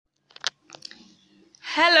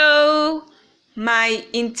Hello, my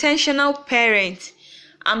intentional parent.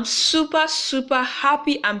 I'm super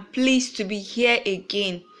happy and pleased to be here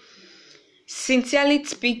again. Sincerely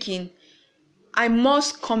speaking, I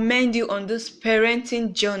must commend you on this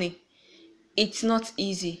parenting journey. It's not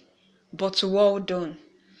easy, but well done.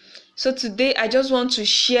 So today I just want to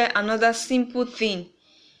share another simple thing.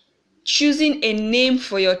 Choosing a name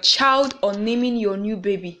for your child or naming your new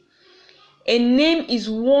baby. A name is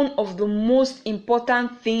one of the most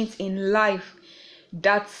important things in life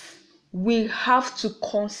that we have to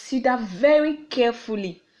consider very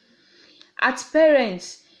carefully. As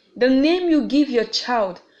parents, the name you give your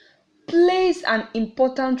child plays an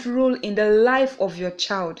important role in the life of your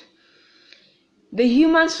child. The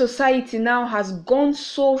human society now has gone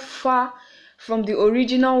so far from the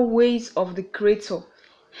original ways of the Creator.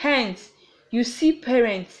 Hence, you see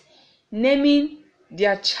parents naming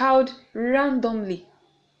their child randomly.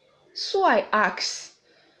 So I ask,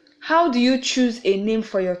 how do you choose a name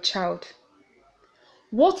for your child?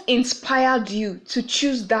 What inspired you to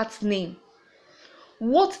choose that name?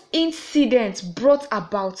 What incident brought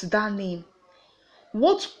about that name?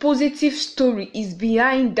 What positive story is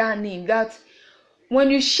behind that name that when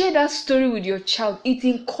you share that story with your child, it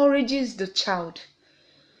encourages the child?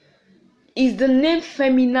 Is the name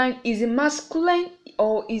feminine? Is it masculine?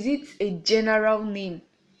 Or is it a general name?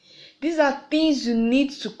 These are things you need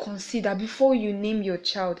to consider before you name your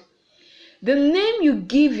child. The name you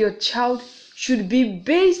give your child should be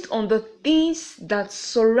based on the things that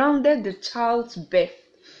surrounded the child's birth.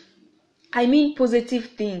 I mean positive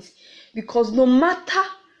things, because no matter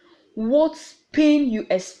what pain you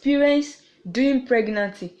experience during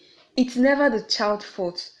pregnancy, it's never the child's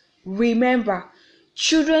fault. Remember,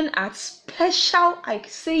 children are special, I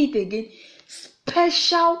say it again,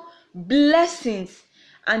 special blessings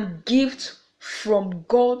and gifts from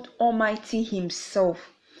God Almighty Himself.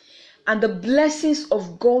 And the blessings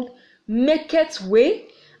of God maketh way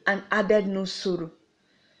and added no sorrow.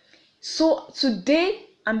 So today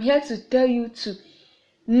I'm here to tell you to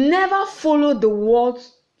never follow the world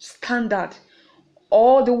standard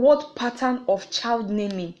or the world pattern of child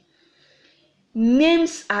naming.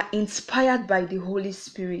 Names are inspired by the Holy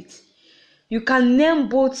Spirit. You can name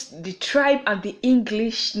both the tribe and the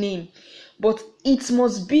English name, but it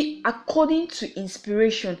must be according to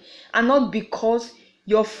inspiration and not because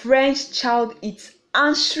your friend's child is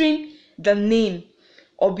answering the name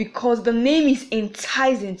or because the name is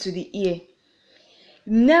enticing to the ear.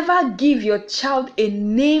 Never give your child a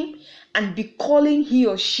name and be calling he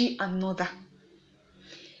or she another.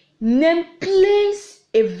 Name plays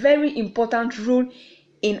a very important role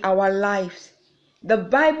in our lives. The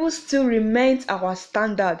Bible still remains our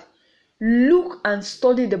standard. Look and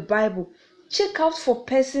study the Bible. Check out for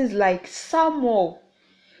persons like Samuel,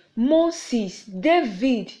 Moses,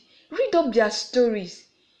 David. Read up their stories.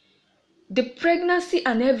 The pregnancy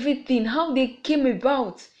and everything, how they came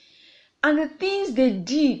about, and the things they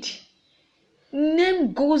did.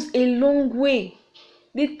 Name goes a long way.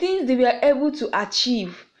 The things they were able to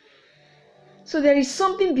achieve. So there is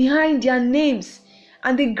something behind their names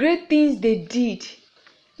and the great things they did.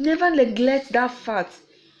 Never neglect that fact.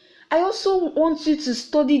 I also want you to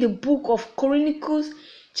study the book of Chronicles,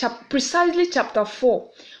 precisely chapter 4.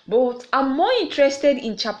 But I'm more interested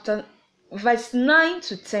in verse 9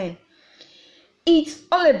 to 10. It's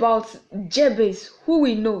all about Jabez, who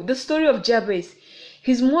we know, the story of Jabez.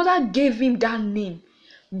 His mother gave him that name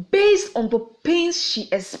based on the pains she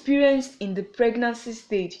experienced in the pregnancy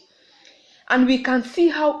stage. And we can see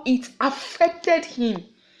how it affected him.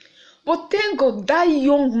 But thank God that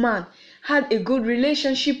young man had a good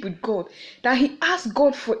relationship with God, that he asked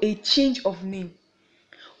God for a change of name.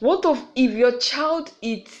 What if your child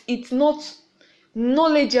it's not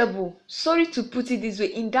knowledgeable, sorry to put it this way,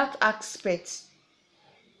 in that aspect?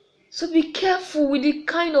 So be careful with the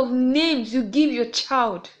kind of names you give your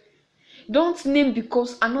child. Don't name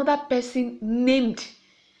because another person named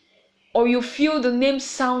or you feel the name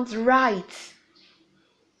sounds right.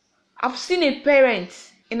 I've seen a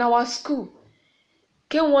parent in our school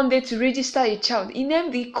came one day to register a child. He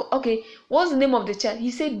named what's the name of the child?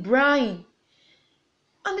 He said Brian.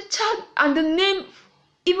 And the child, and the name,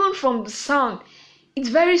 even from the sound, it's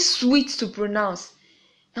very sweet to pronounce.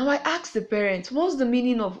 Now I asked the parents, what's the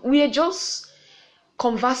meaning of? We are just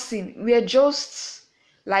conversing. We are just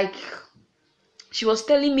like, she was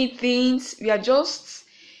telling me things. We are just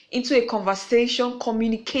into a conversation,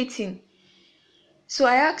 communicating. So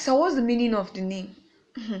I asked her, what's the meaning of the name?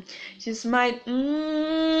 She smiled.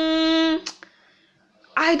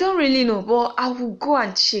 I don't really know, but I will go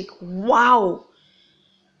and check. Wow.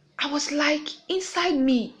 I was like, inside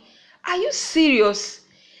me, Are you serious?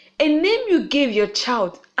 A name you gave your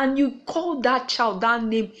child and you call that child that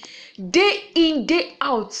name day in, day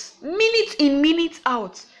out, minute in, minute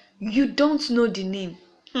out. You don't know the name.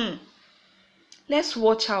 Let's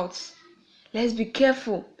watch out. Let's be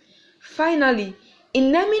careful. Finally,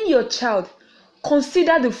 in naming your child,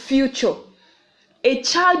 consider the future. A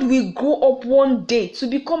child will grow up one day to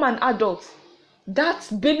become an adult. That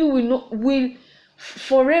baby will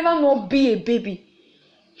forever not be a baby.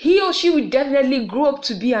 He or she will definitely grow up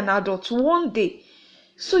to be an adult one day.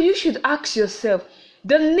 So you should ask yourself,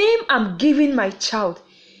 the name I'm giving my child,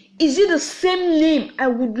 is it the same name I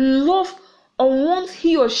would love or want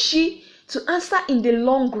he or she to answer in the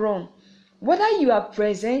long run? Whether you are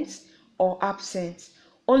present or absent,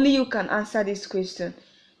 only you can answer this question.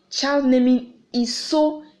 Child naming is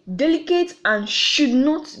so delicate and should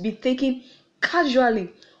not be taken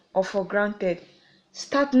casually or for granted.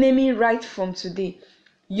 Start naming right from today.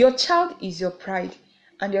 Your child is your pride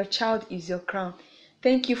and your child is your crown.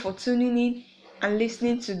 Thank you for tuning in and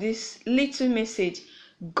listening to this little message.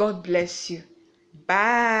 God bless you.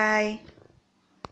 Bye.